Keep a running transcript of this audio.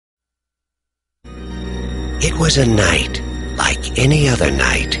It was a night like any other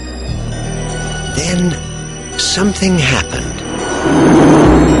night. Then something happened.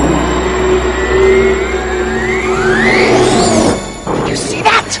 Did you see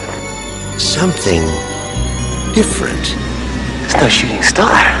that? Something different. It's no shooting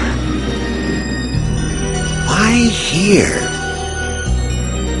star. Why here?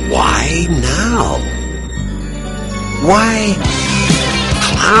 Why now? Why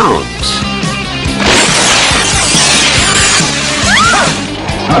clowns?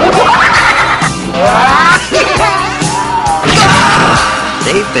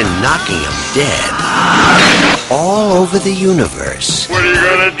 They've been knocking him dead all over the universe. What are you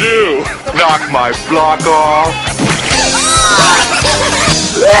gonna do? Knock my block off?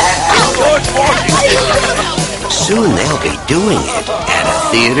 Soon they'll be doing it at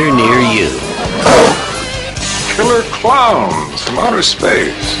a theater near you. Killer clowns from outer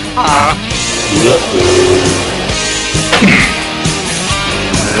space.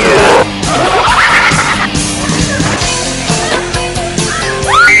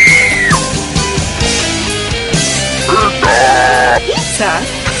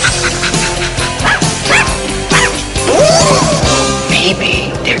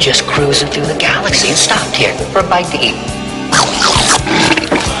 Maybe they're just cruising through the galaxy and stopped here for a bite to eat.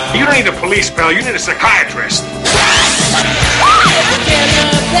 You don't need a police, pal. You need a psychiatrist.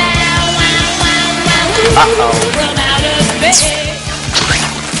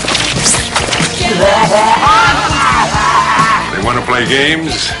 They want to play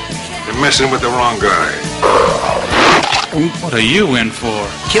games? They're messing with the wrong guy. What are you in for?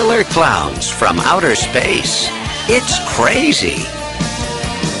 Killer clowns from outer space. It's crazy.